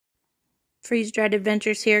Freeze-dried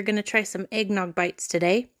adventures here. Going to try some eggnog bites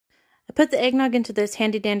today. I put the eggnog into this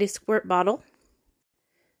handy-dandy squirt bottle.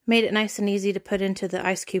 Made it nice and easy to put into the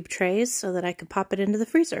ice cube trays so that I could pop it into the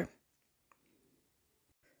freezer.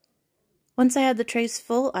 Once I had the trays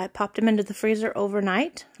full, I popped them into the freezer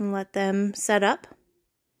overnight and let them set up.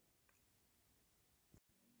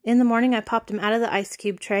 In the morning, I popped them out of the ice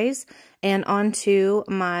cube trays and onto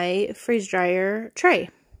my freeze dryer tray.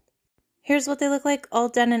 Here's what they look like all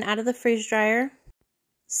done and out of the freeze dryer.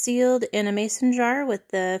 Sealed in a mason jar with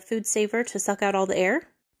the food saver to suck out all the air.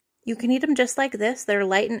 You can eat them just like this. They're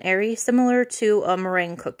light and airy, similar to a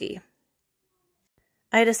meringue cookie.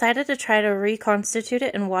 I decided to try to reconstitute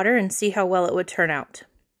it in water and see how well it would turn out.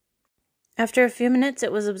 After a few minutes,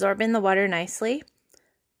 it was absorbing the water nicely.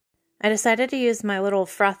 I decided to use my little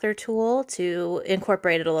frother tool to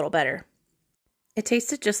incorporate it a little better. It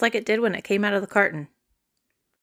tasted just like it did when it came out of the carton.